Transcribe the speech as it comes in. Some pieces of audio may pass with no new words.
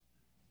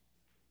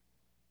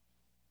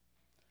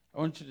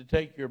want you to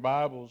take your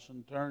Bibles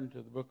and turn to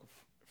the book of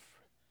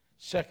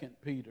 2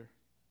 Peter.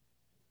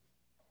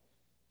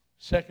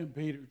 2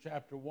 Peter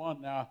chapter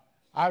 1. Now,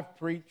 I've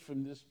preached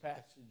from this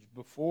passage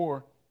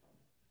before,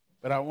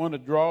 but I want to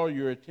draw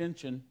your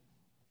attention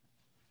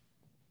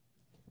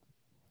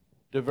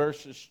to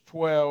verses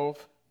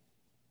 12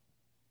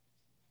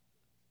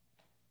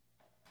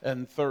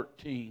 and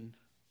 13.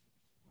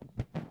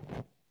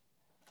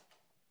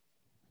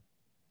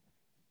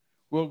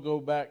 We'll go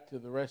back to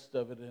the rest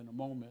of it in a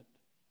moment.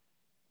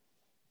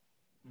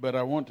 But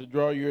I want to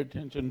draw your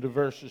attention to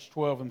verses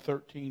 12 and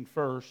 13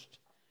 first.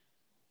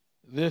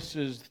 This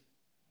is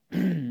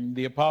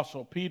the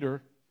Apostle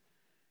Peter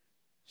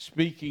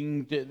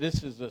speaking.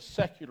 This is a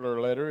secular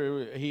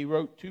letter. He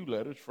wrote two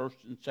letters, 1st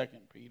and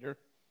 2nd Peter.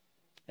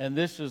 And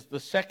this is the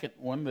second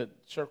one that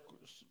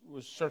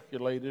was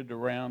circulated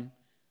around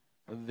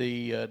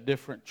the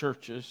different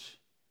churches.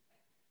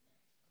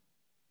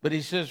 But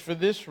he says, "For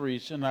this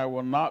reason I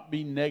will not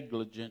be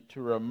negligent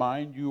to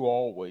remind you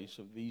always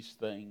of these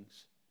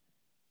things,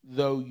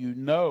 though you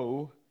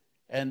know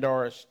and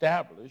are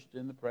established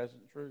in the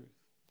present truth."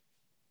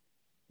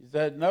 He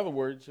said, in other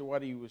words,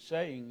 what he was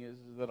saying is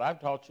that I've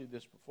taught you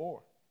this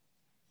before.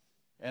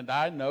 And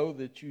I know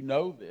that you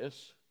know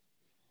this,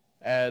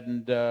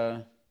 and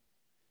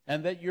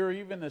that you're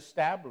even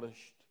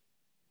established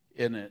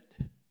in it.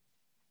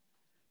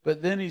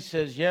 But then he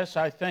says, yes,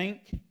 I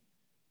think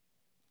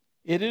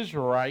it is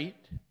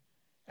right,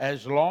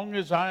 as long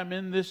as I'm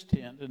in this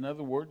tent, in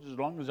other words, as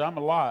long as I'm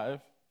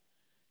alive,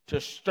 to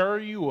stir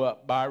you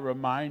up by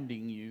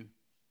reminding you,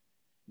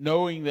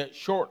 knowing that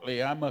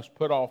shortly I must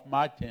put off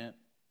my tent,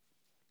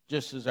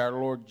 just as our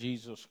Lord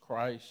Jesus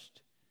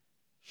Christ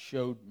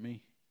showed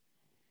me.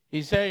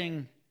 He's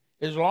saying,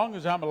 as long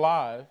as I'm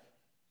alive,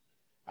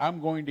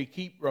 I'm going to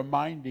keep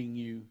reminding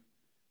you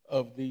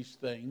of these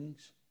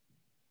things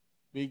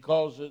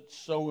because it's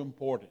so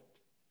important.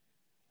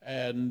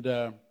 And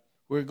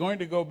we're going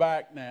to go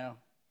back now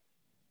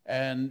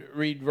and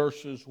read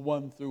verses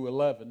 1 through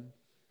 11.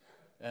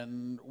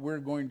 And we're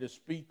going to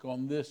speak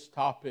on this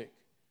topic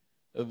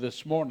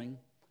this morning.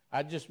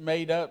 I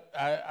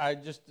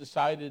just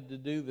decided to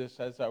do this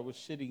as I was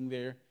sitting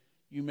there.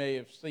 You may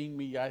have seen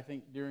me, I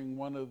think, during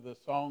one of the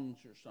songs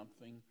or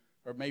something,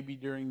 or maybe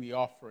during the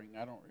offering.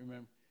 I don't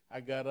remember.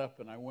 I got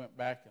up and I went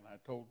back and I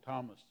told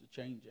Thomas to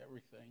change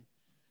everything.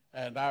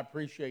 And I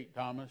appreciate,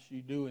 Thomas,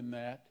 you doing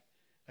that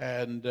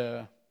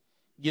and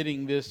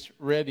getting this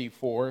ready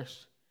for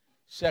us.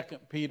 2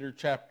 Peter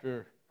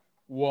chapter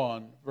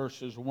 1,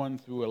 verses 1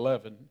 through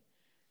 11.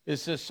 It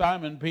says,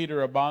 Simon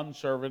Peter, a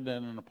bondservant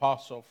and an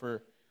apostle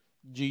for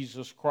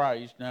Jesus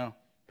Christ. Now,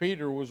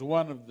 Peter was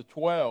one of the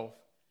 12,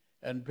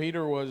 and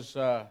Peter was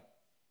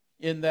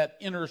in that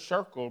inner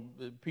circle.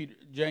 Peter,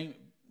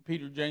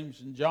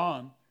 James, and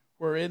John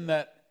were in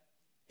that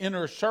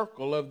inner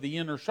circle of the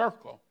inner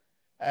circle.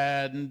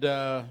 And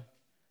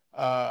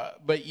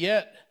but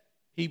yet,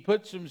 he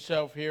puts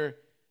himself here.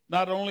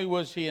 Not only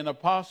was he an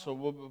apostle,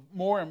 but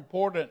more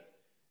important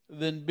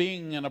than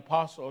being an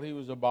apostle, he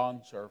was a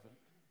bondservant.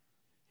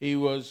 He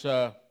was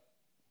a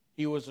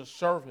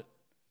servant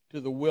to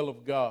the will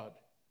of God,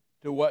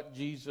 to what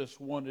Jesus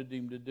wanted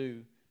him to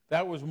do.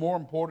 That was more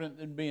important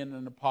than being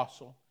an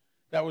apostle.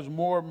 That was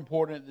more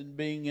important than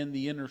being in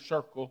the inner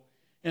circle.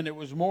 And it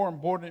was more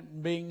important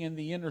than being in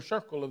the inner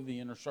circle of the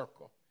inner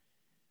circle.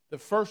 The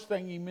first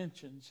thing he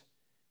mentions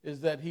is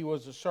that he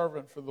was a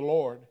servant for the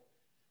Lord.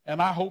 And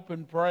I hope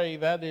and pray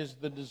that is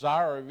the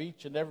desire of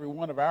each and every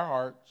one of our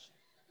hearts,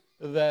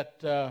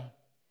 that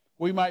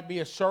we might be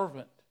a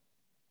servant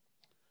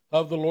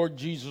of the Lord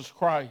Jesus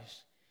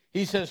Christ.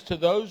 He says, to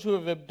those who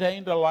have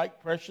obtained a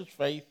like precious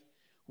faith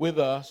with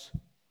us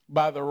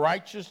by the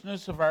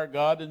righteousness of our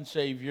God and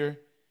Savior,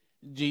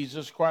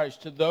 Jesus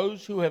Christ. To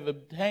those who have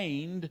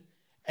obtained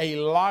a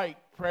like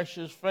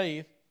precious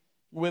faith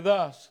with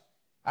us.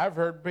 I've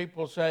heard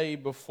people say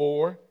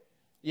before,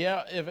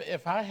 yeah,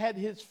 if I had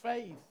his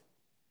faith,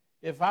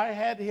 if I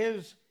had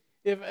his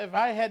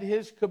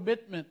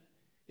commitment,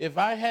 if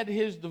I had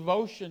his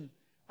devotion,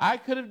 I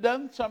could have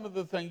done some of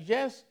the things.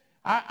 Yes,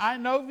 I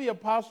know the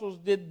apostles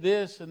did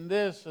this and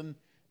this and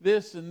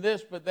this and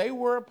this, but they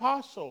were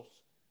apostles.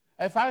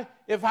 If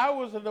I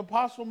was an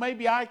apostle,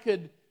 maybe I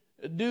could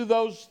do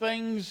those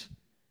things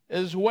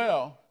as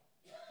well.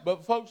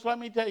 But folks, let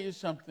me tell you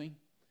something.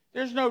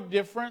 There's no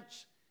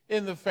difference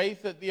in the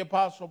faith that the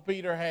Apostle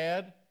Peter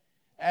had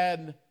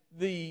and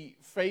the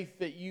faith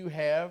that you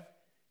have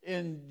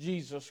in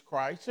Jesus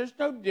Christ. There's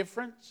no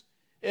difference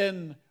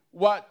in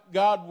what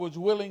God was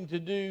willing to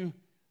do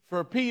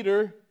for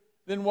Peter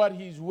than what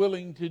he's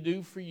willing to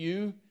do for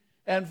you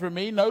and for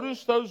me.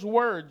 Notice those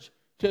words,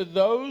 to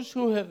those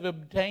who have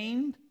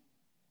obtained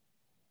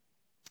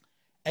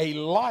a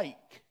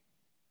like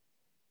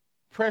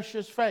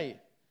precious faith.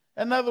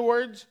 In other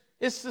words,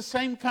 it's the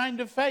same kind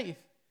of faith.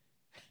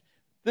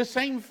 The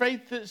same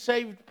faith that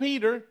saved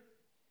Peter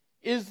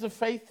is the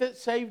faith that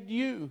saved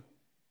you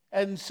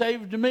and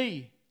saved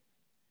me.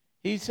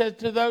 He said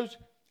to those,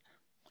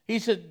 he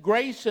said,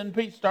 grace and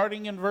peace,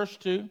 starting in verse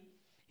 2.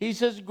 He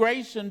says,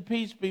 grace and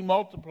peace be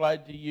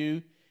multiplied to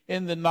you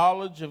in the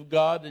knowledge of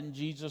God and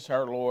Jesus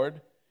our Lord,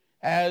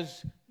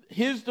 as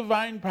his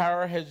divine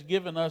power has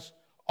given us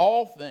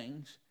all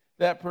things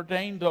that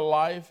pertain to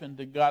life and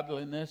to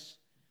godliness,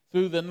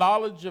 through the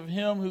knowledge of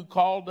him who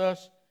called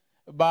us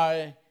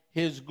by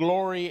his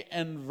glory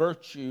and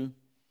virtue,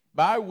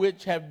 by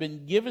which have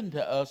been given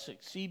to us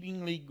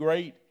exceedingly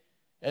great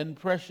and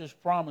precious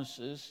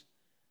promises,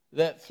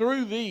 that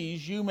through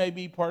these you may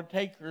be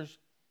partakers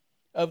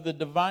of the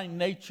divine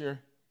nature,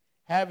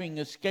 having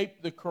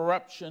escaped the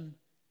corruption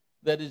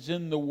that is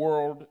in the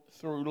world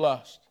through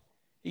lust.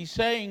 He's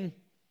saying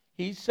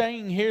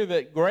here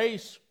that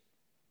grace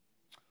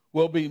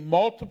will be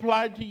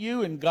multiplied to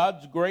you, and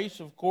God's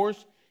grace, of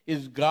course,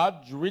 is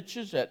God's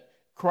riches at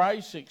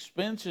Christ's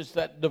expense. It's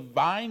that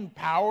divine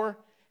power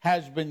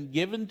has been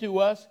given to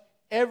us.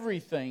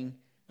 Everything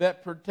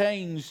that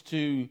pertains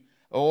to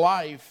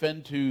life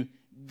and to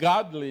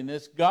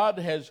godliness, God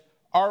has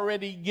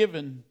already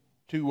given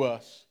to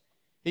us.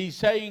 He's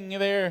saying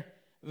there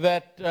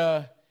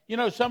that,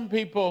 some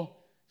people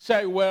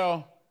say,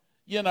 well,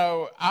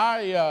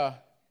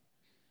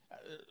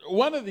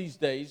 one of these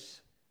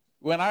days,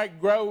 when I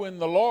grow in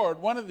the Lord,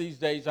 one of these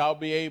days I'll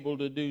be able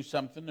to do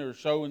something, or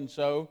so and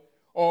so.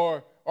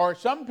 Or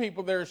some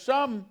people, there are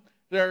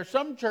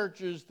some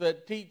churches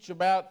that teach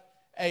about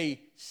a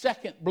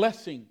second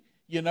blessing,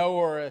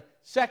 or a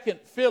second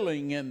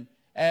filling,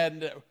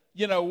 and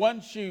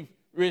once you've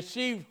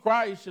received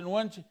Christ,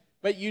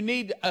 but you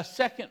need a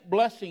second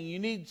blessing, you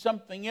need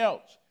something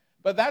else.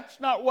 But that's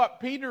not what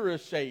Peter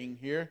is saying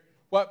here.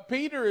 What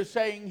Peter is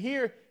saying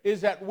here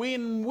is that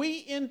when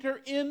we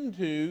enter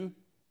into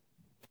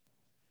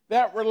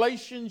that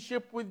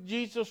relationship with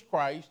Jesus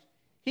Christ,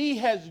 he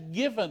has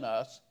given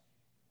us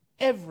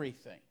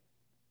everything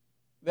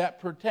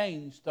that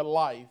pertains to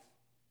life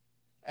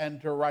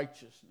and to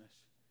righteousness.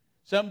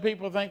 Some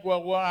people think,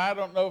 well, I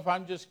don't know if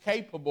I'm just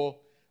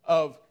capable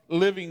of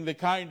living the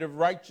kind of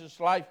righteous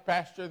life,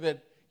 Pastor,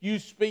 that you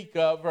speak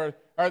of or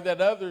that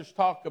others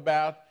talk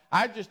about.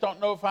 I just don't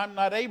know if I'm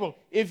not able.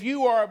 If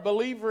you are a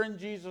believer in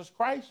Jesus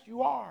Christ,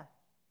 you are.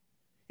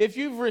 If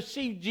you've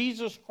received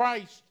Jesus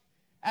Christ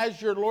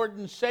as your Lord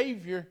and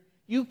Savior,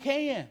 you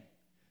can.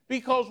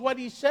 Because what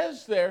he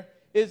says there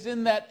is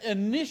in that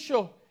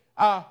initial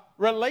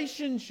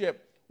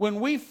relationship, when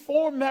we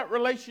form that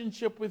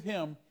relationship with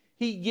him,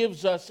 he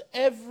gives us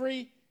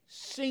every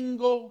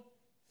single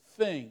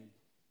thing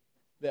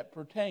that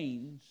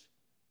pertains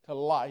to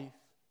life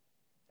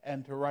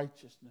and to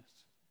righteousness.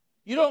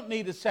 You don't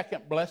need a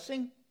second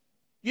blessing.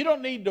 You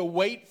don't need to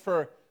wait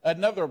for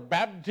another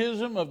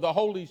baptism of the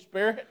Holy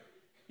Spirit.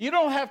 You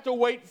don't have to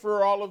wait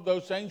for all of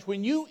those things.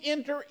 When you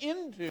enter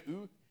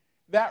into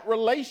that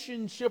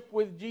relationship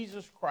with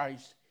Jesus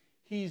Christ,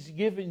 he's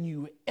given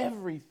you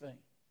everything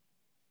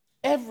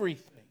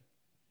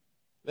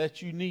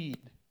that you need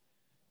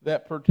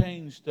that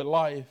pertains to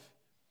life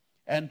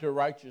and to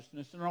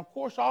righteousness. And of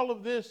course, all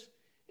of this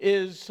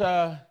is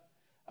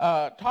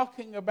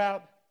talking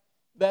about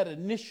that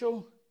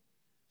initial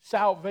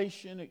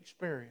salvation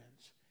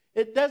experience.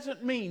 It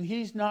doesn't mean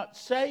he's not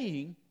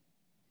saying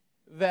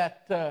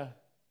that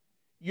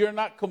you're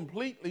not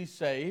completely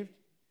saved.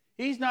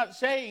 He's not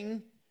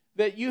saying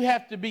that you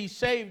have to be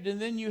saved and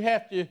then you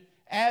have to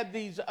add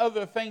these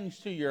other things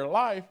to your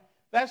life.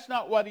 That's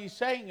not what he's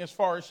saying as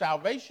far as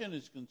salvation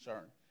is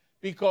concerned.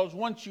 Because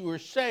once you are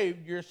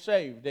saved, you're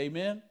saved.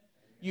 Amen?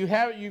 You've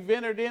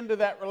entered into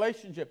that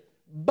relationship.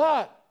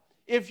 But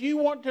if you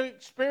want to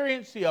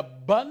experience the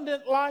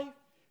abundant life,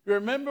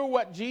 remember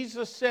what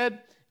Jesus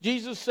said?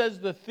 Jesus says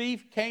the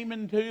thief came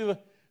into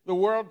the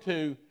world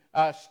to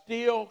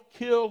steal,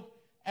 kill,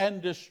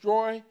 and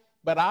destroy.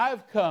 But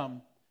I've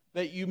come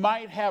that you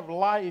might have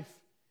life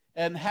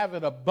and have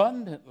it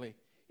abundantly.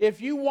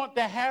 If you want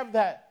to have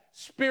that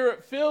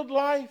Spirit-filled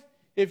life,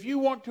 if you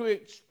want to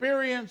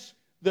experience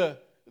the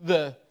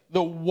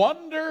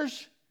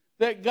wonders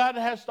that God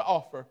has to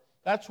offer,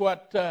 that's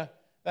what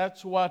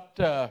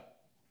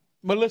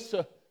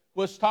Melissa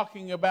was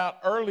talking about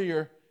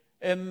earlier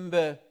in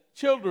the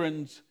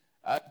children's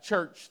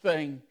church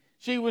thing.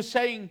 She was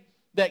saying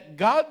that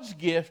God's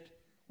gift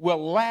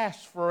will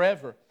last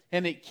forever,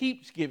 and it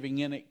keeps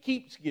giving, and it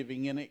keeps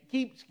giving, and it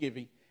keeps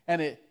giving,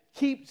 and it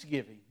keeps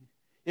giving.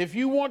 If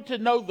you want to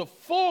know the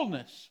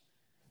fullness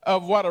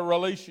of what a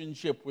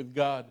relationship with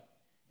God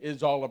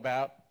is all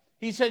about,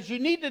 he says you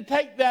need to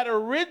take that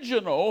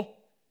original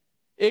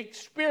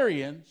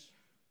experience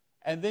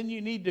and then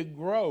you need to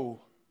grow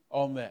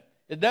on that.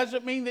 It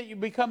doesn't mean that you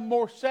become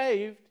more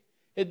saved.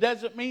 It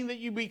doesn't mean that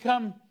you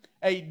become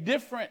a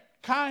different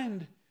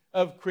kind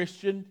of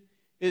Christian.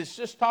 It's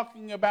just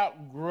talking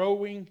about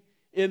growing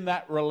in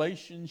that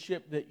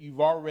relationship that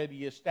you've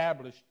already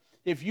established.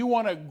 If you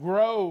want to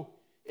grow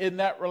in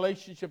that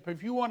relationship,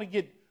 if you want to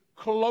get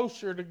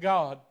closer to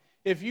God,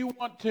 if you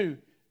want to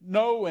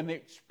know and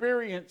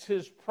experience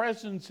his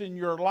presence in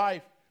your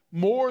life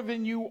more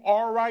than you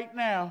are right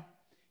now,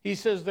 he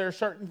says there are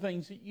certain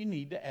things that you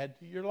need to add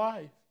to your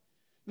life.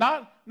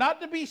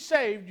 Not to be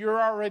saved,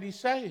 you're already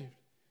saved.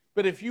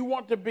 But if you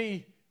want to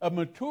be a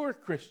mature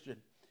Christian,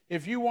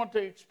 if you want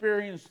to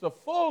experience the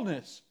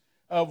fullness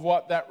of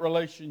what that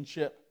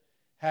relationship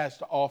has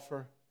to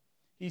offer,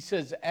 he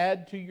says,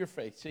 add to your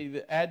faith.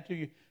 See,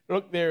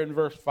 look there in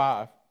verse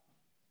 5.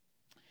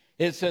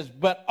 It says,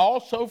 but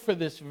also for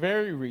this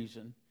very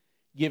reason,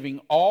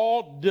 giving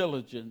all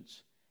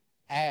diligence,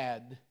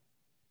 add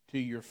to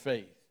your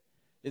faith.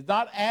 It's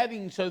not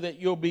adding so that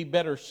you'll be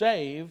better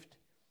saved.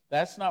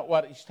 That's not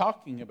what he's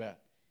talking about.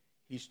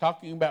 He's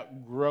talking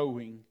about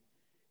growing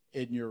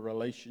in your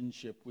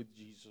relationship with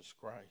Jesus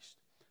Christ.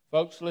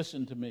 Folks,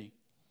 listen to me.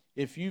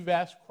 If you've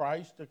asked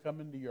Christ to come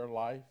into your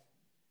life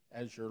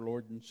as your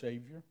Lord and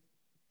Savior,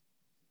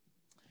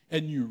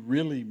 and you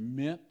really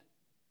meant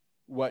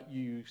what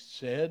you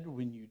said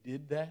when you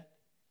did that,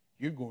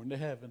 you're going to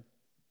heaven.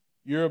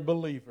 You're a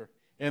believer.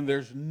 And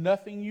there's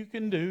nothing you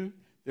can do,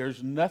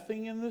 there's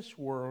nothing in this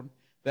world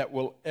that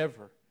will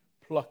ever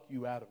pluck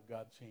you out of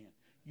God's hand.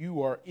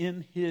 You are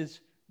in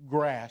His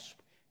grasp,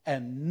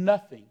 and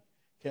nothing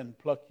can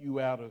pluck you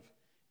out of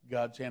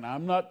God's hand.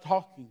 I'm not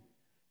talking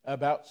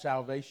about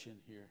salvation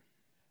here.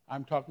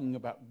 I'm talking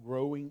about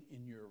growing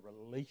in your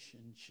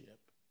relationship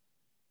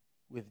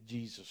with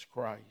Jesus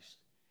Christ.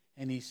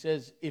 And he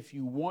says, if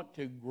you want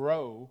to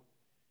grow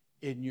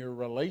in your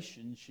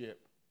relationship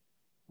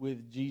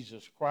with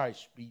Jesus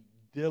Christ, be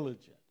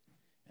diligent.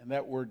 And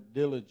that word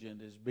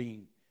diligent is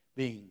being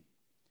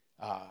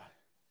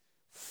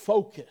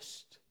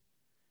focused.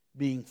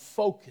 Being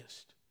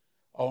focused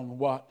on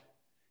what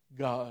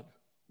God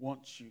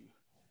wants you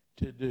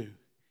to do.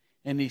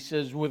 And he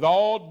says, with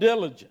all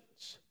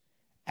diligence,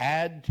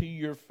 add to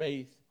your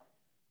faith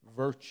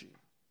virtue.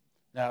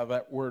 Now,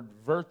 that word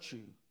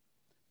virtue,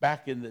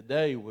 back in the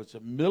day, was a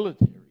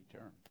military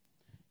term.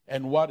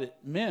 And what it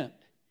meant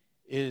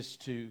is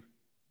to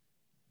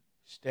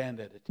stand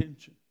at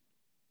attention.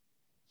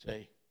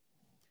 See,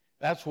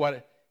 that's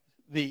what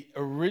the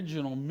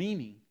original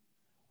meaning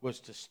was,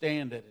 to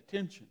stand at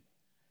attention,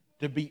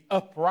 to be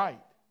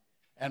upright.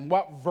 And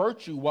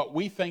what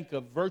we think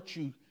of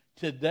virtue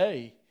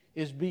today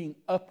is being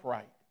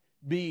upright,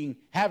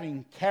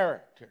 having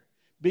character,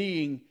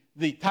 being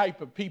the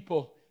type of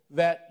people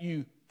that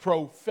you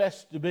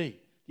profess to be.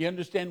 You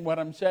understand what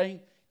I'm saying?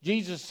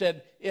 Jesus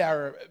said,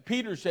 or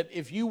Peter said,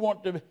 if you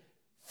want to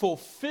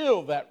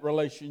fulfill that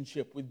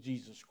relationship with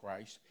Jesus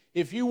Christ,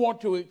 if you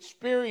want to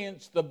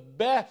experience the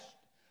best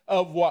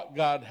of what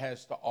God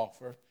has to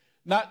offer,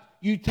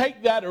 you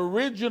take that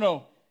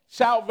original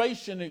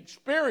salvation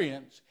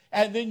experience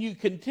and then you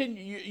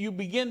continue, you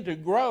begin to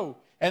grow.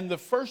 And the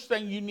first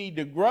thing you need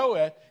to grow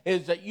at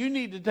is that you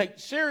need to take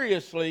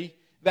seriously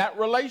that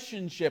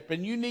relationship,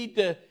 and you need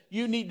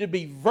to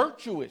be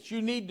virtuous.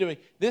 You need to be,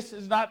 this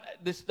is not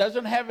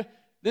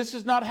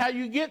how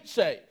you get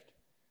saved.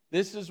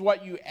 This is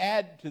what you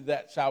add to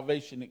that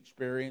salvation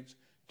experience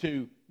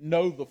to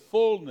know the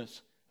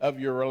fullness of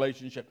your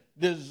relationship.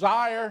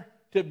 Desire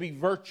to be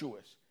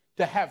virtuous,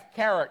 to have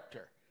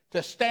character,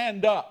 to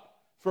stand up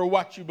for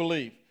what you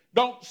believe.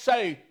 Don't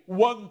say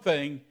one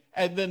thing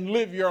and then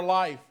live your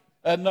life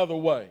another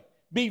way.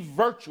 Be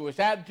virtuous.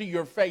 Add to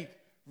your faith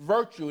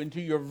virtue. And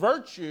to your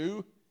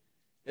virtue,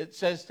 it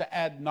says to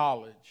add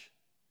knowledge.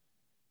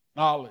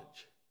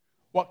 Knowledge.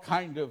 What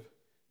kind of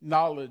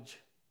knowledge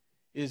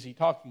is he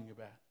talking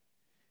about?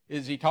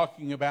 Is he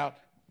talking about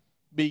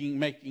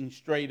making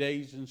straight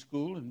A's in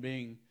school and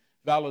being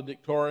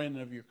valedictorian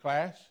of your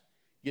class,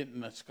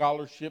 getting a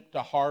scholarship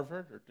to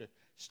Harvard or to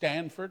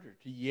Stanford or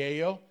to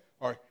Yale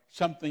or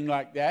something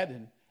like that,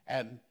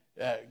 and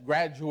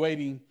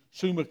graduating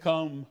summa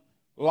cum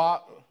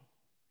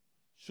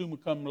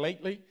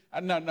lately?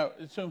 No.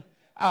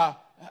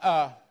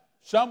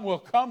 Some will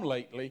come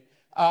lately.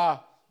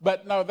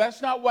 But no,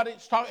 that's not what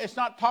it's talking. It's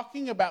not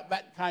talking about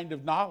that kind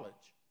of knowledge.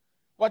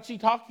 What's he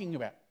talking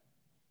about?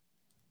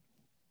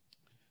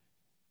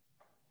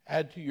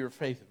 Add to your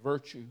faith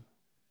virtue,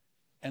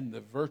 and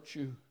the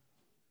virtue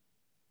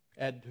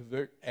add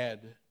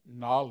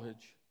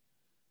knowledge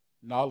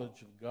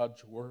of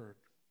God's word.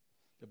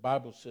 The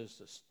Bible says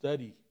to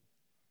study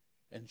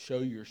and show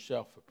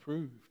yourself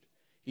approved.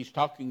 He's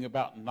talking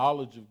about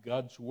knowledge of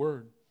God's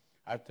word.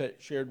 I've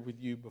shared with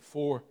you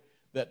before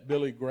that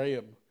Billy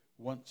Graham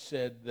once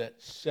said that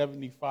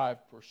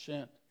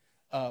 75%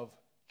 of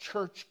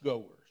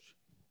churchgoers,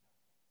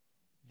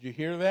 did you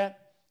hear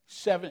that?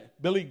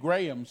 Billy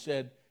Graham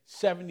said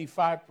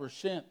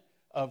 75%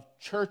 of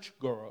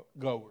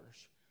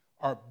churchgoers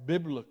are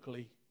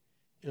biblically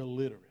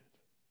illiterate.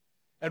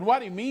 And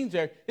what he means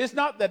there, it's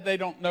not that they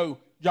don't know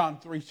John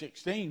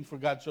 3:16, for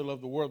God so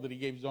loved the world that he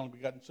gave his only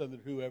begotten Son,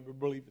 that whoever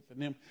believeth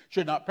in him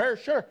should not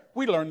perish. Sure,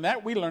 we learned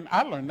that.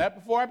 I learned that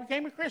before I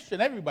became a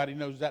Christian. Everybody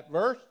knows that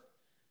verse.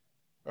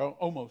 Or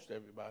almost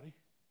everybody.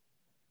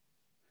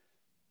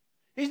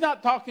 He's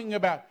not talking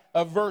about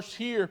a verse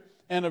here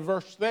and a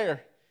verse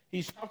there.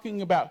 He's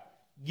talking about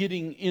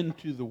getting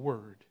into the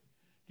Word.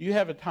 Do you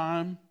have a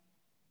time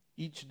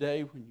each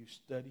day when you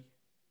study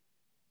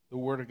the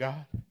Word of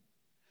God?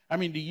 I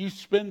mean, do you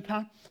spend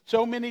time?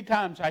 So many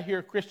times I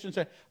hear Christians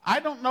say, I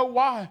don't know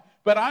why,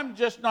 but I'm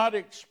just not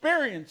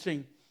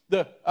experiencing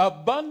The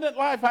abundant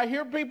life. I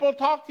hear people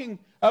talking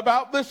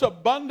about this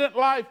abundant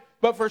life,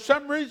 but for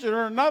some reason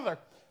or another,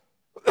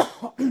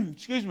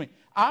 excuse me,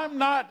 I'm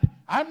not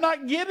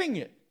getting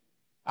it.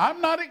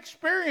 I'm not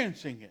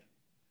experiencing it.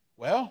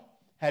 Well,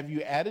 have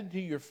you added to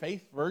your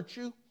faith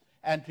virtue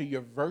and to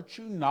your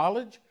virtue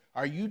knowledge?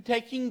 Are you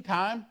taking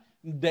time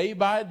day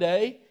by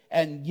day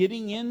and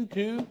getting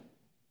into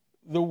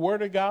the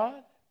Word of God?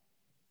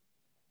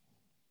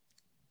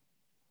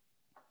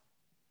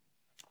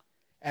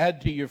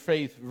 Add to your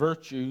faith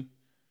virtue,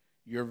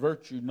 your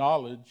virtue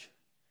knowledge,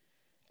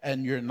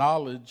 and your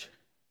knowledge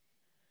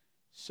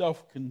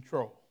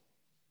self-control.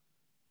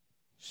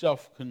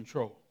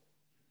 Self-control.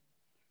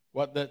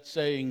 What that's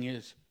saying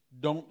is,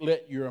 don't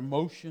let your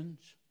emotions,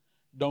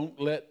 don't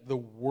let the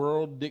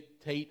world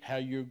dictate how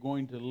you're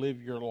going to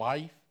live your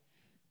life.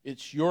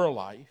 It's your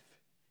life.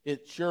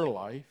 It's your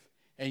life.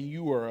 And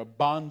you are a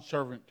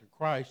bondservant to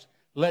Christ.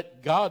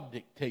 Let God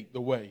dictate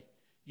the way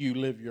you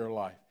live your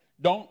life.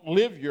 Don't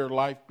live your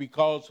life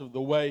because of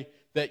the way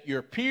that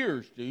your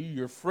peers do,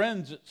 your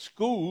friends at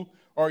school,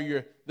 or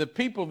the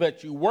people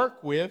that you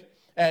work with,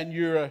 and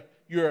you're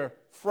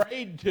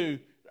afraid to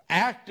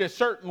act a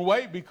certain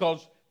way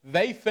because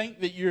they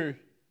think that you're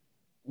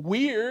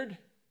weird.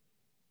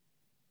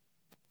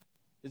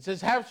 It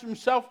says have some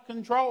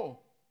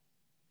self-control.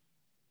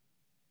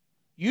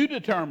 You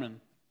determine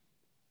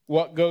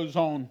what goes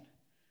on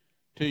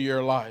to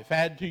your life.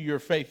 Add to your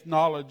faith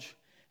knowledge,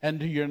 and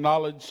to your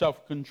knowledge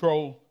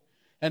self-control,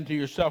 and to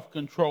your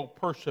self-control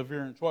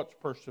perseverance. What's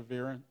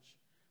perseverance?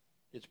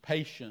 It's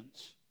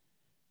patience.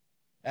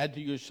 Add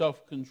to your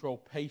self-control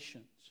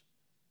patience.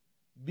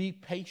 Be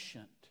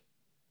patient.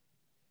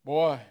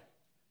 Boy,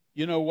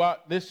 you know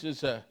what? This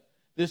is a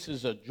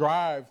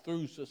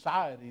drive-through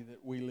society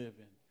that we live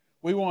in.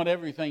 We want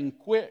everything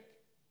quick.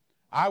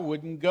 I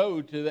wouldn't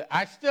go to that.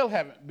 I still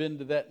haven't been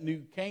to that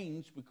new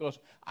Cane's because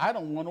I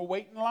don't want to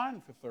wait in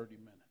line for 30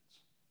 minutes.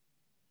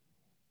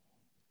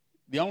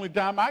 The only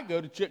time I go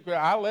to Chick-fil-A,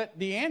 I'll let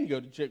Deanne go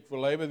to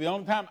Chick-fil-A, but the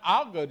only time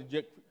I'll go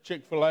to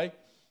Chick-fil-A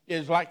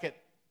is like at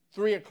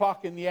 3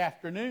 o'clock in the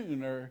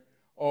afternoon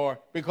or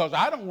because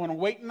I don't want to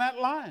wait in that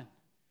line.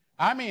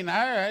 I mean,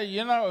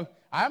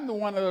 I'm the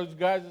one of those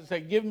guys that say,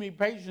 give me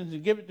patience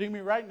and give it to me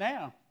right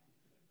now.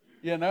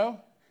 You know?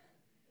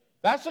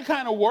 That's the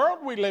kind of world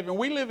we live in.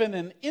 We live in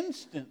an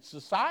instant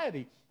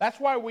society. That's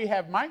why we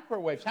have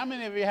microwaves. How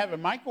many of you have a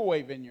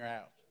microwave in your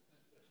house?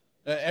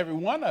 Every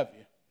one of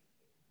you.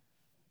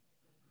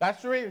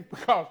 That's the reason,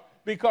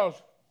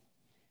 because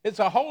it's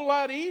a whole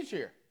lot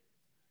easier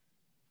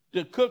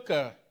to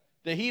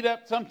heat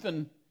up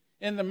something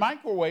in the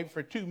microwave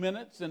for 2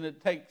 minutes than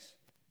it takes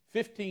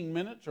 15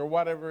 minutes or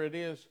whatever it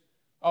is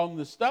on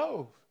the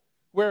stove.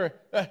 Where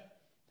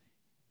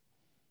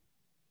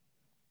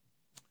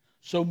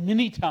so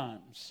many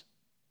times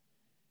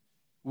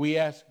we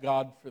ask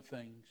God for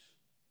things,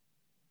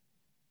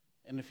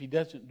 and if He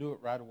doesn't do it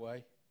right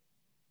away,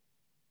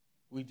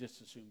 we just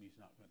assume He's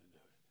not going to do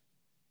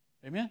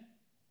it. Amen?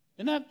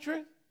 Isn't that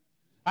true?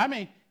 I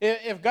mean,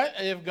 if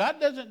God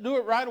doesn't do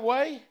it right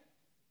away,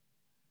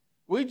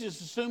 we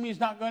just assume He's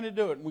not going to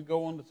do it, and we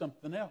go on to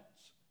something else.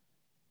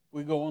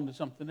 We go on to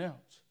something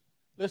else.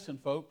 Listen,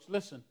 folks,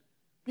 listen.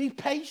 Be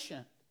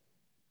patient.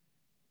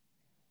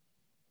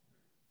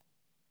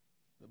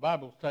 The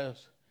Bible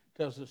tells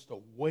us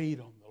to wait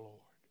on the Lord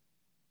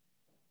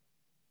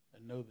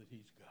and know that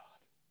He's God.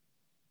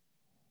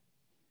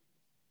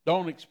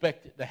 Don't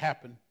expect it to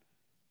happen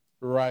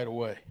right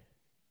away.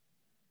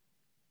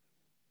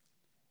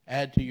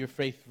 Add to your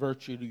faith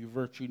virtue, to your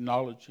virtue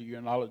knowledge, to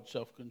your knowledge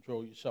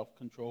self-control, your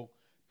self-control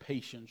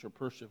patience or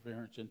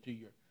perseverance, and to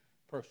your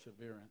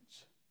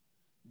perseverance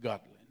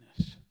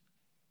godliness.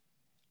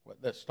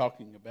 What that's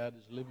talking about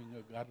is living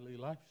a godly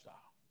lifestyle.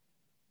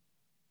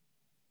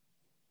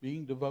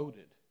 Being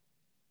devoted.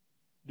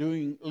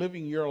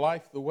 Living your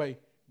life the way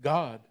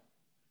God.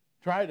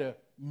 Try to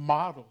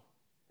model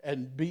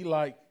and be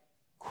like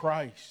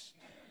Christ.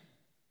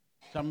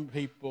 Some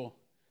people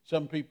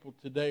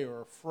today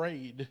are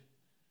afraid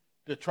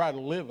to try to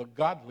live a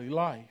godly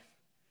life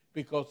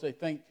because they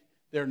think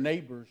their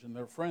neighbors and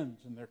their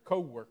friends and their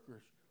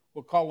co-workers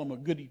will call them a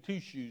goody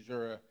two-shoes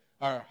or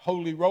a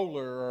holy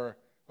roller or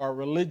a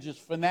religious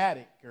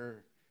fanatic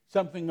or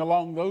something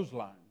along those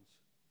lines.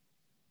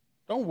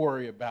 Don't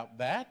worry about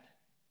that.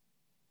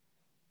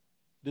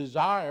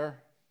 Desire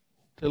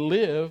to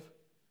live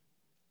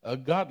a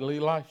godly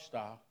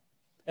lifestyle.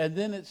 And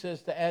then it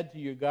says to add to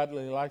your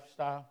godly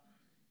lifestyle,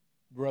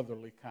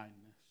 brotherly kindness.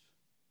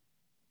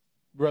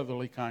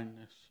 Brotherly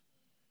kindness.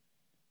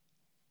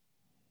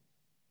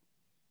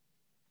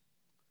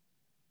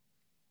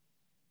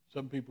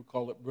 Some people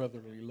call it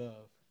brotherly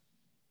love.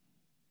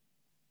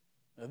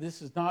 Now,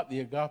 this is not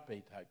the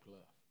agape type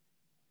love.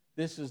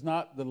 This is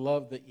not the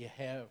love that you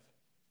have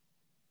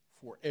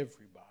for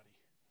everybody.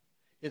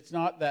 It's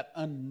not that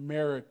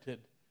unmerited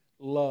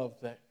love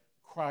that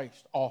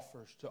Christ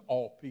offers to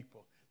all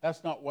people.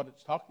 That's not what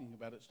it's talking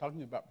about. It's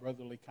talking about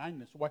brotherly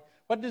kindness.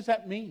 What does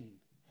that mean?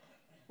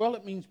 Well,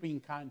 it means being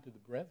kind to the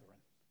brethren.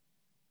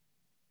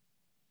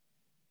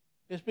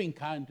 It's being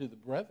kind to the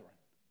brethren.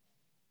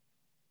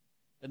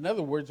 In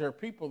other words, there are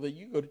people that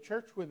you go to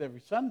church with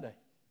every Sunday.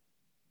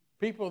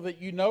 People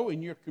that you know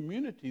in your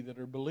community that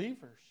are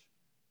believers.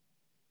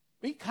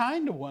 Be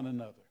kind to one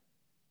another.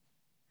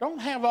 Don't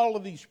have all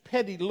of these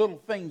petty little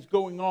things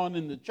going on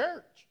in the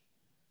church.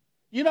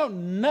 You know,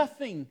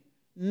 nothing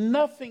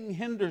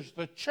hinders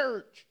the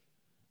church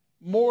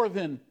more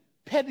than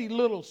petty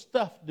little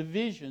stuff,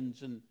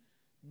 divisions and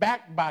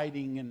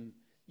backbiting and,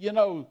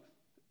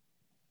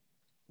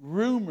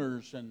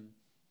 rumors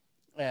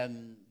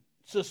and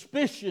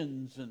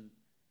suspicions. And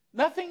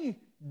nothing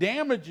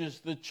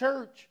damages the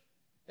church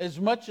as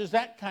much as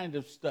that kind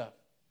of stuff.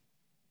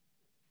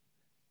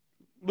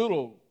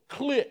 Little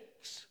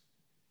cliques.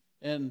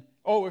 And,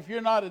 if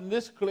you're not in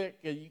this clique,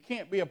 you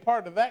can't be a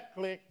part of that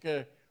clique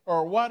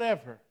or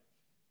whatever.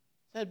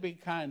 Said be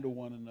kind to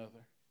one another.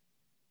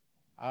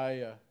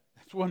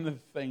 That's one of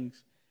the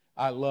things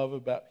I love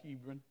about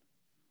Hebron.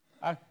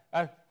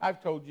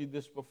 I've told you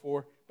this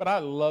before, but I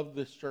love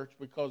this church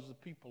because the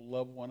people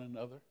love one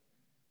another.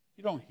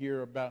 You don't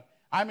hear about,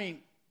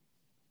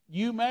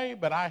 you may,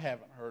 but I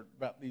haven't heard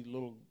about these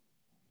little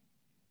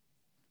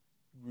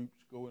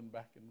groups going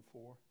back and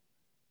forth.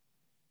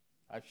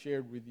 I've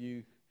shared with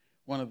you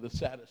one of the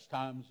saddest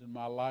times in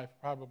my life,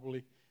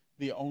 probably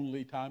the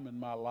only time in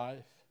my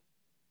life,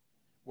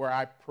 where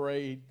I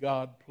prayed,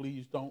 God,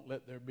 please don't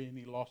let there be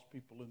any lost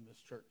people in this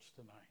church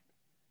tonight.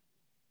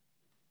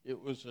 It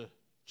was a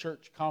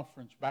church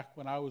conference back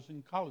when I was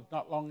in college,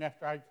 not long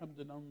after I'd come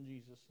to know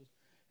Jesus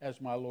as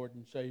my Lord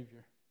and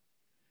Savior.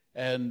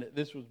 And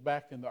this was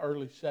back in the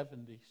early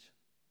 70s.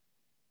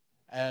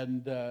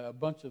 And a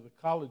bunch of the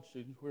college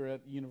students, we were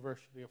at the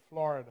University of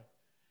Florida,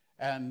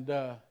 and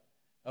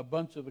a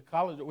bunch of the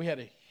college, we had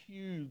a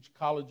huge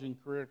college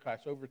and career class,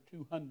 over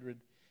 200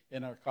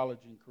 in our college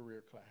and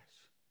career class.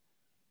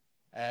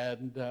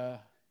 And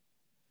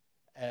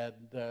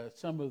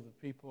some of the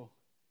people,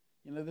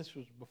 this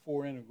was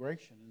before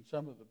integration, and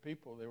some of the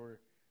people, there were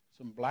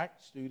some black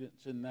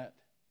students in that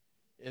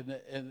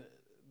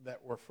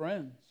were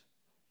friends,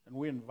 and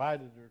we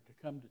invited her to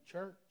come to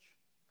church,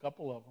 a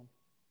couple of them.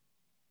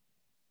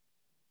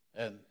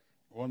 And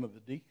one of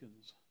the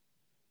deacons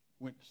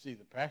went to see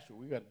the pastor.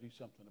 We got to do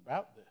something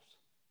about this.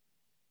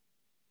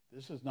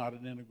 This is not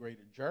an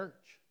integrated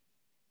church.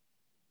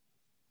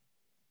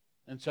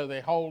 And so they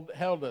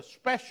held a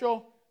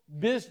special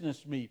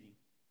business meeting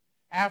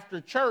after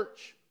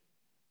church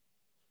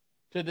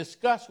to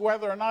discuss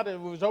whether or not it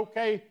was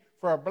okay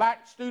for a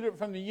black student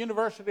from the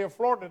University of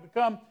Florida to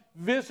come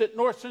visit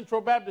North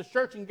Central Baptist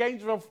Church in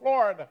Gainesville,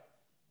 Florida.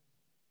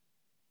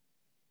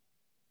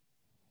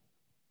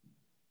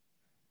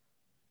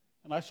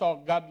 And I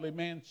saw a godly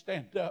man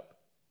stand up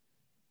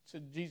and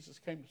said, Jesus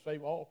came to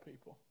save all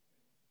people.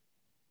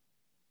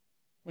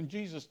 When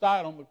Jesus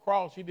died on the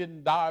cross, he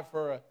didn't die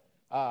for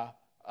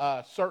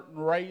a certain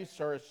race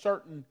or a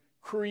certain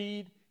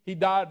creed. He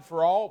died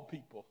for all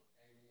people.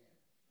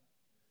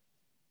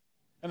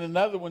 And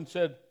another one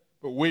said,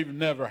 but we've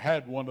never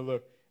had one of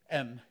those.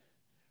 And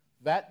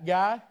that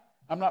guy,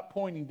 I'm not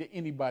pointing to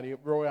anybody,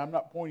 Roy, I'm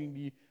not pointing to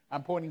you.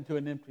 I'm pointing to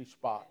an empty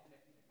spot.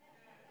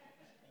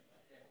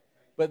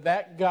 But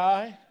that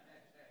guy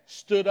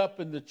stood up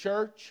in the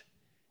church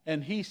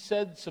and he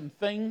said some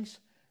things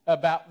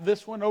about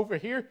this one over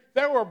here.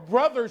 There were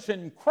brothers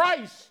in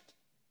Christ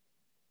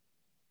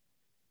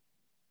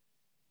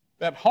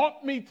that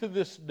haunt me to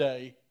this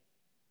day.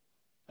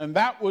 And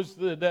that was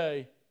the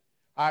day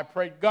I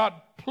prayed, God,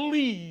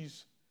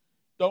 please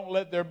don't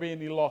let there be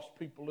any lost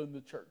people in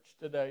the church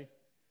today.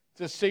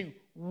 To see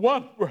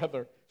one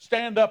brother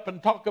stand up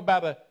and talk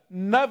about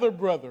another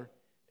brother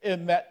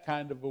in that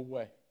kind of a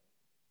way.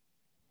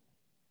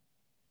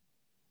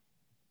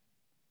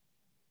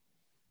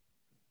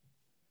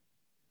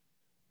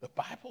 The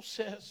Bible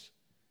says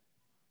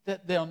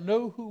that they'll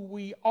know who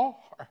we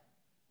are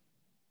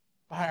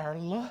by our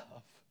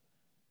love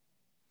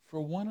for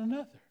one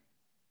another.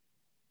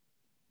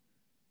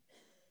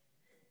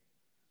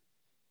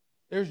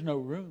 There's no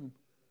room.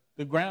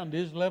 The ground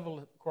is level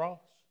at the cross.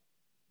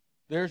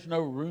 There's no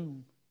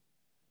room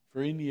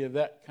for any of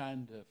that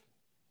kind of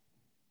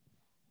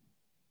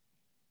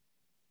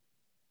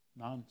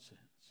nonsense.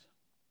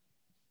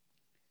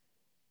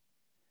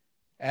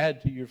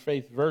 Add to your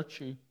faith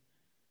virtue,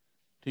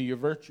 to your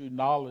virtue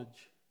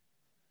knowledge,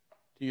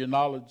 to your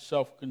knowledge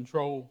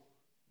self-control,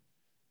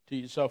 to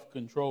your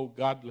self-control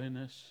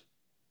godliness,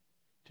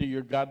 to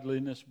your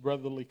godliness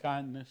brotherly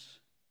kindness,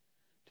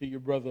 to your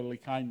brotherly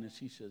kindness,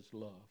 he says,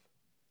 love.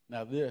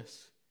 Now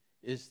this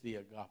is the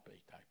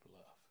agape type of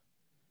love.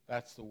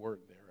 That's the word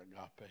there,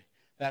 agape.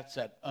 That's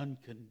that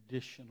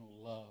unconditional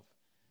love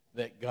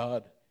that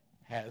God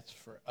has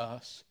for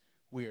us.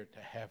 We are to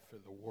have for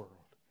the world.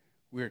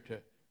 We are to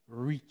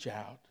reach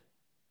out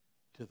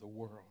to the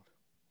world.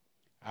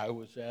 I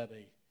was at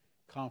a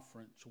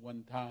conference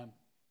one time,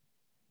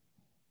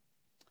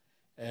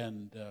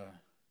 and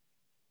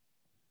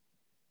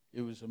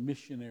it was a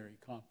missionary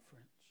conference.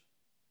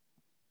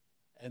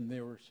 And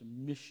there were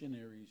some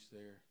missionaries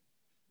there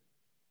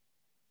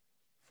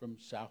from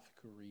South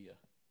Korea.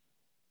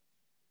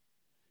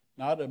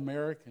 Not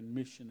American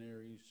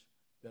missionaries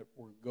that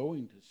were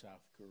going to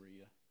South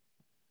Korea,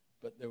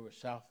 but there were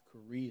South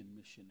Korean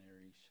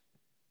missionaries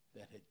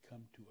that had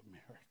come to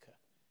America.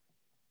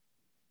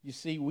 You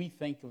see, we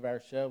think of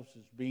ourselves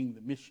as being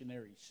the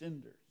missionary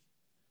senders.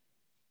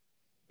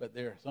 But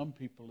there are some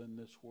people in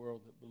this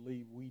world that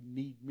believe we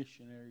need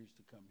missionaries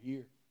to come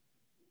here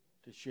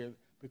to share.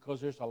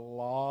 Because there's a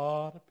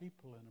lot of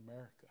people in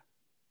America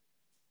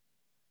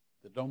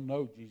that don't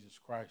know Jesus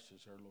Christ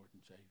as our Lord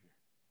and Savior.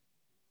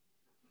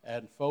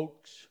 And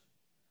folks,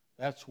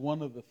 that's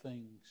one of the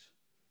things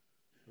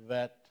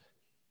that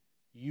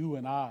you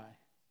and I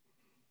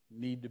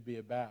need to be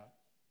about.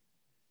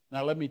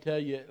 Now let me tell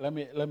you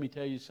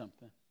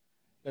something.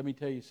 Let me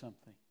tell you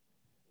something.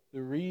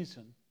 The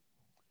reason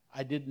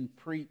I didn't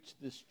preach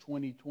this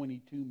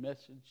 2022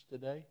 message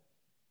today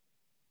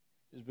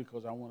is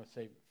because I want to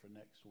save it for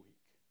next week.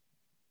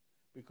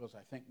 Because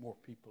I think more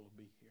people will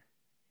be here.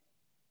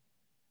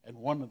 And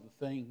one of the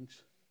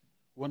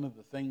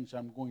things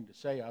I'm going to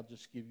say, I'll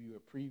just give you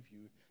a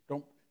preview.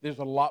 There's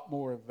a lot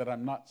more that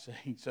I'm not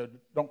saying, so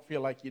don't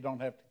feel like you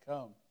don't have to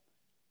come.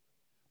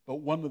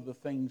 But one of the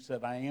things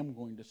that I am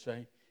going to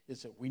say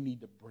is that we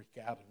need to break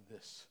out of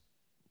this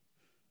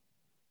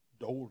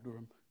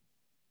doldrum.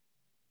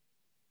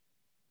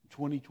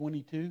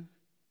 2022,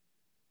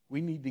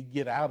 we need to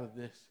get out of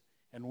this,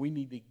 and we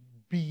need to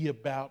be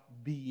about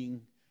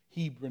being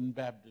Hebron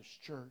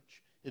Baptist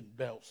Church in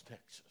Bells,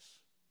 Texas.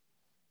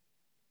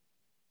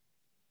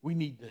 We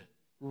need to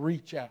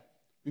reach out.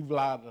 We've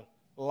allowed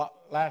a lot.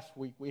 Last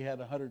week we had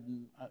 100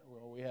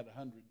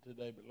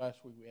 today, but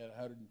last week we had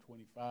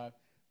 125.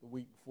 The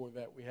week before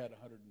that we had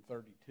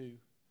 132.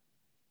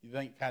 You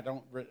think I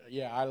don't?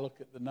 Yeah, I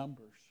look at the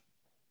numbers.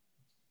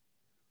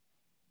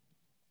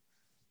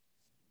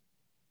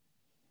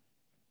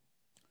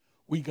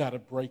 We got to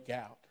break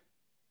out.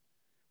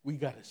 We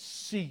got to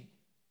see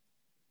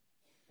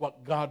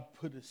what God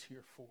put us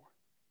here for.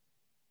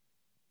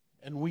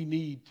 And we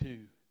need to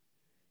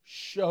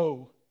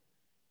show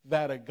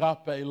that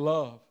agape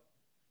love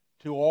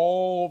to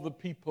all the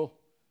people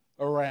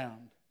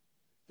around.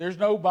 There's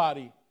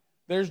nobody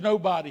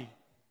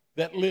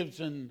that lives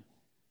in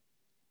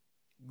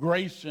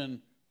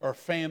Grayson or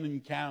Fannin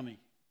County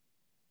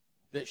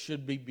that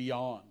should be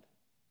beyond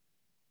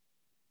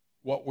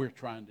what we're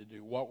trying to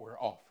do, what we're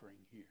offering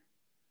here.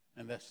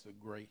 And that's the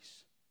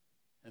grace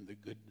and the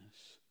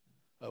goodness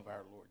of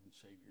our Lord and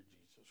Savior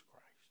Jesus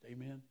Christ.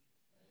 Amen?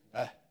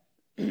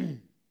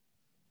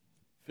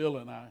 Phil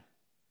and I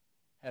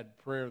had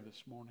prayer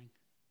this morning.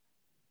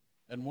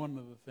 And one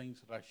of the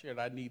things that I shared,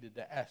 I needed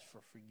to ask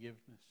for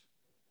forgiveness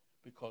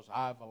because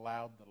I've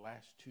allowed the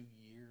last 2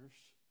 years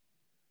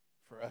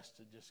for us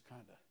to just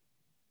kind of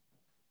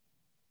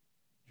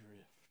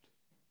drift.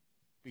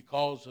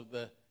 Because of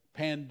the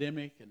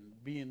pandemic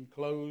and being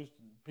closed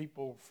and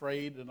people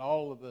afraid and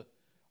all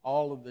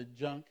of the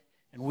junk,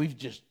 and we've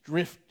just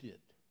drifted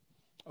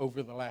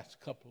over the last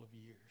couple of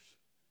years.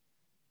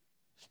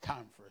 It's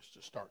time for us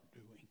to start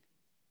doing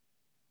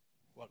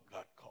what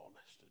God called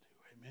us to do.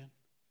 Amen.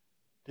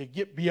 To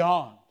get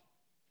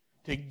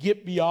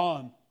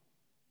beyond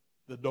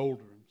the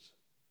doldrums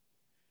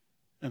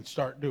and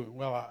start doing.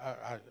 Well,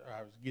 I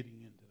was getting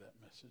into that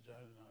message.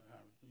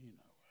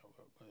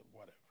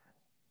 Whatever.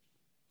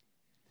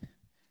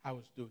 I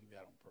was doing that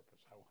on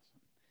purpose. I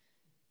wasn't.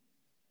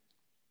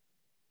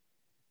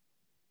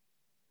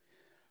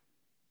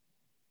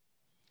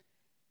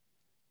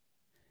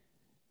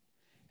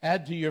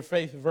 Add to your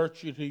faith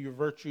virtue, to your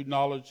virtue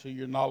knowledge, to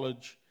your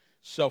knowledge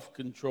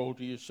self-control,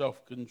 to your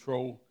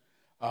self-control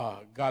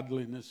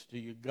godliness, to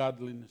your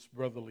godliness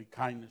brotherly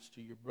kindness,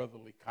 to your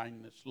brotherly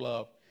kindness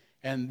love.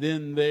 And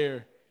then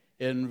there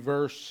in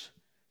verse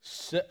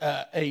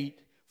 8,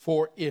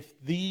 for if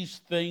these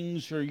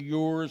things are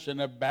yours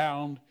and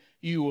abound,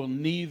 you will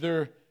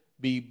neither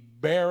be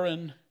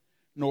barren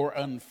nor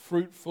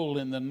unfruitful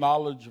in the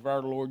knowledge of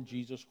our Lord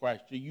Jesus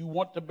Christ. Do you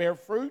want to bear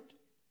fruit?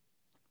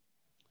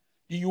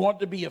 Do you want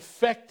to be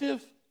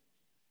effective?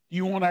 Do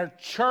you want our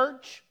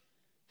church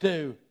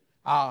to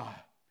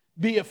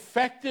be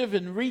effective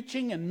in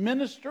reaching and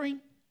ministering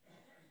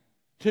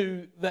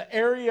to the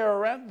area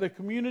around, the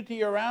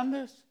community around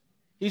us?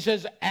 He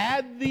says,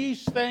 add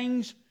these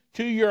things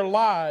to your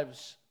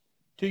lives,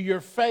 to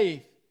your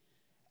faith,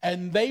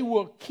 and they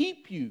will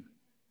keep you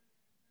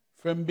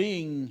from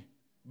being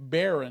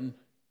barren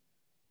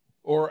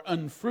or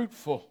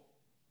unfruitful.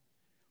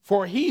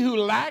 For he who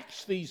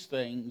lacks these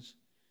things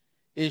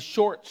is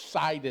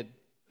short-sighted.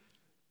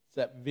 It's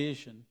that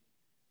vision.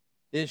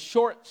 Is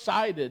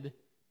short-sighted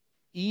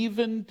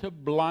even to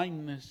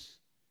blindness,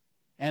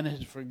 and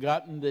has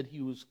forgotten that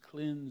he was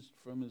cleansed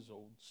from his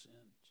old sins.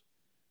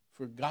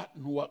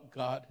 Forgotten what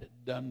God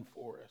had done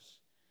for us.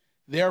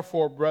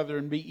 Therefore,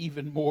 brethren, be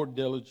even more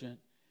diligent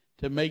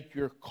to make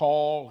your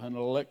call and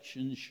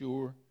election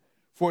sure.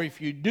 For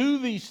if you do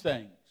these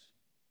things,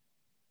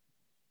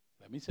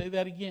 let me say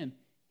that again.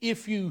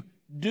 If you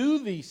do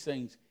these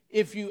things,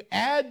 if you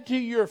add to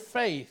your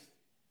faith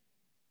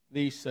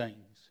these things,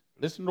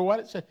 listen to what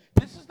it says.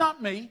 This is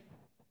not me.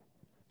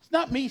 It's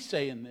not me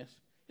saying this.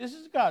 This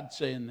is God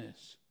saying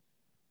this.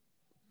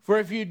 For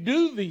if you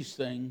do these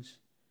things,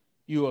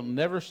 you will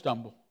never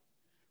stumble.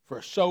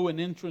 For so an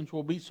entrance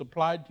will be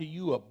supplied to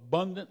you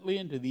abundantly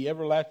into the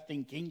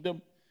everlasting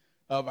kingdom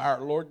of our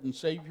Lord and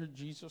Savior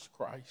Jesus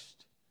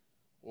Christ.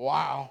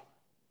 Wow.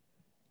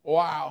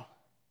 Wow.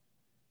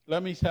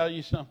 Let me tell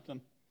you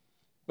something.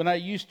 When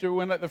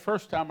the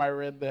first time I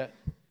read that,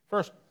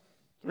 first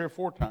 3 or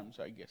 4 times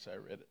I guess I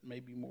read it,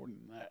 maybe more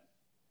than that.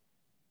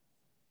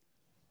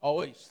 I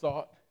always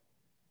thought,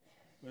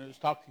 when it was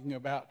talking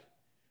about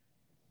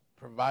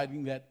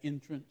providing that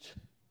entrance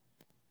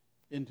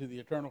into the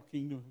eternal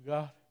kingdom of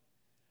God,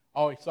 I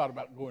always thought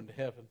about going to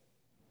heaven.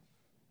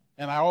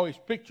 And I always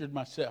pictured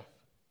myself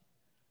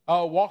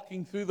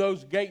walking through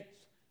those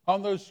gates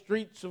on those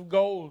streets of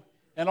gold,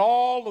 and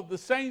all of the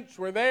saints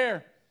were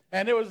there.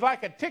 And it was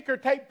like a ticker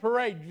tape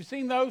parade. You've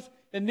seen those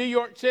in New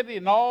York City,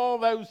 and all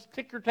those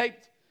ticker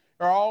tapes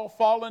are all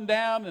falling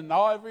down, and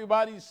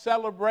everybody's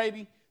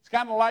celebrating. It's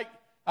kind of like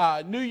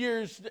New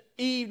Year's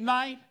Eve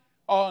night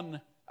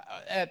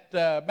at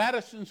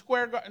Madison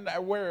Square Garden,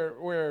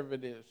 wherever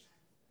it is,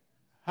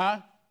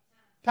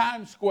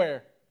 Times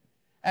Square,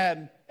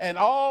 and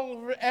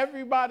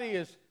everybody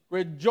is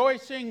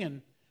rejoicing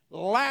and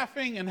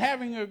laughing and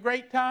having a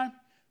great time.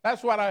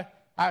 That's what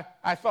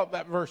I thought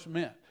that verse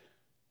meant.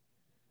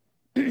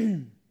 But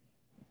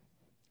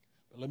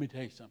let me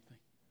tell you something.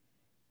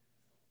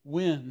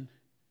 When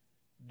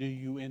do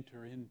you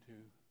enter into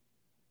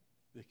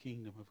the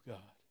kingdom of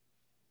God?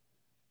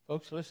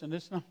 Folks, listen,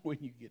 it's not when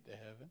you get to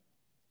heaven.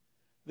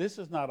 This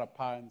is not a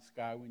pie in the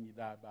sky when you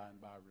die by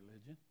and by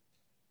religion.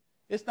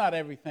 It's not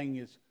everything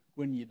is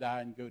when you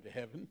die and go to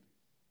heaven.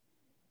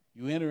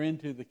 You enter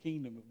into the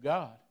kingdom of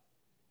God.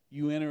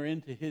 You enter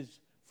into His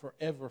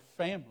forever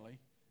family.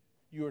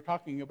 You were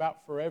talking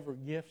about forever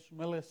gifts,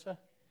 Melissa.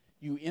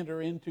 You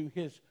enter into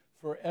His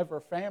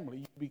forever family.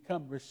 You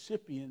become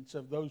recipients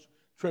of those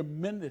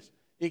tremendous,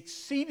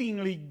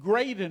 exceedingly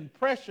great and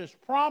precious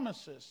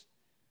promises.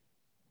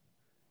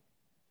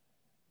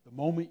 The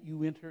moment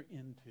you enter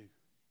into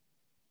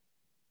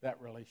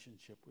that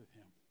relationship with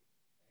Him.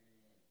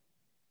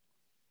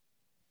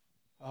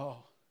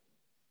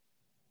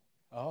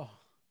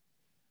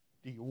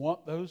 Do you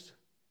want those?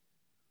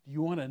 Do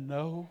you want to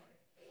know?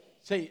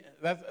 See,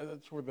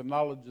 that's where the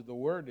knowledge of the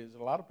Word is.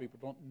 A lot of people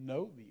don't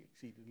know the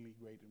exceedingly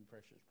great and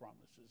precious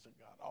promises that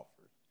God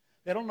offers.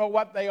 They don't know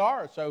what they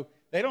are, so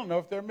they don't know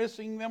if they're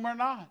missing them or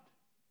not.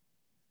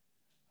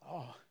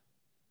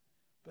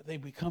 But they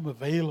become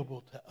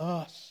available to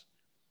us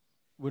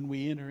when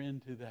we enter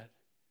into that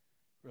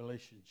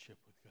relationship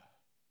with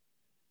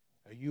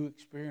God. Are you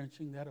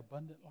experiencing that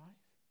abundant life?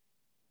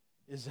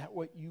 Is that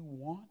what you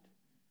want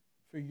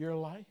for your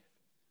life?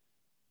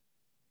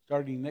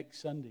 Starting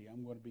next Sunday,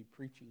 I'm going to be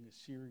preaching a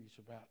series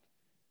about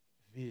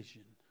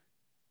vision,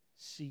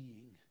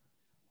 seeing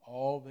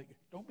all that.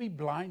 Don't be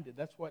blinded.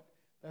 That's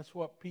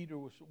what Peter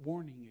was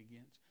warning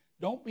against.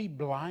 Don't be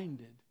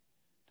blinded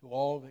to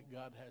all that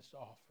God has to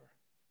offer.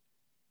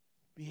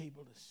 Be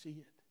able to see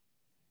it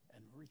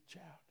and reach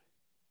out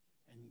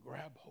and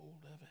grab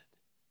hold of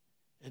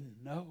it and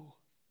know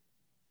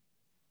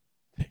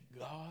that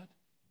God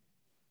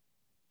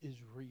is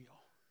real.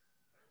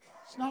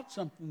 It's not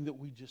something that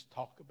we just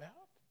talk about.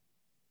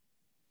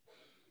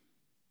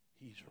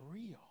 He's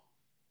real.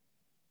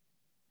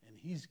 And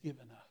He's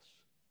given us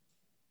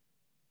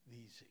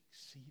these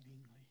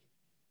exceedingly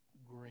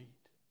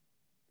great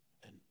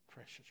and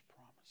precious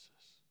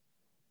promises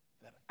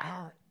that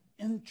our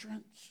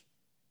entrance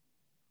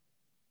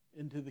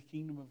into the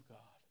kingdom of God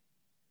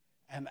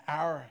and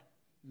our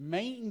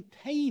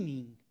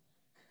maintaining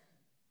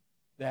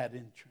that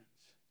entrance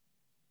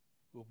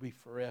will be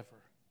forever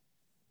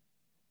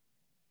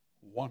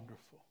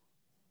wonderful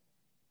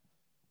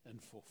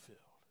and fulfilled.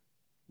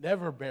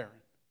 Never barren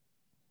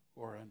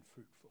or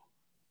unfruitful.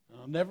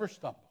 It'll never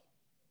stumble.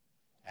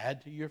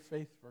 Add to your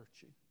faith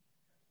virtue,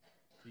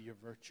 to your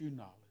virtue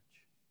knowledge,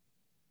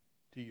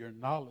 to your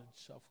knowledge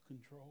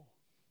self-control,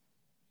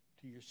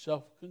 to your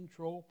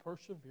self-control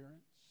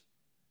perseverance,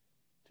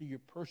 to your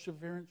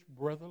perseverance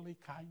brotherly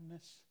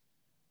kindness,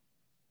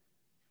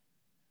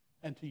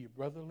 and to your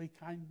brotherly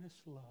kindness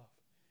love.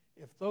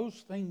 If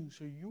those things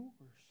are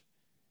yours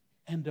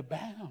and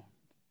abound,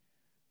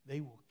 they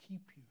will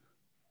keep you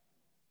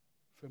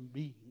from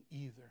being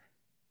either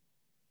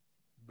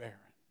barren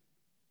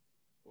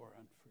or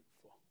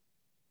unfruitful.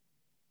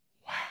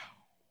 Wow.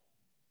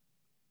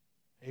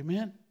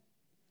 Amen.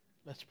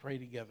 Let's pray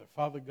together.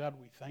 Father God,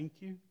 we thank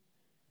you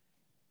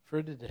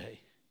for today.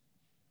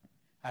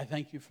 I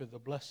thank you for the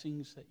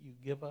blessings that you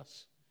give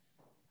us.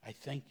 I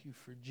thank you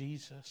for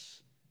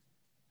Jesus.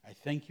 I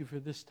thank you for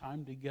this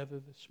time together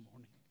this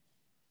morning.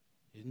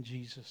 In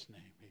Jesus'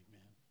 name,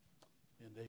 amen. And amen.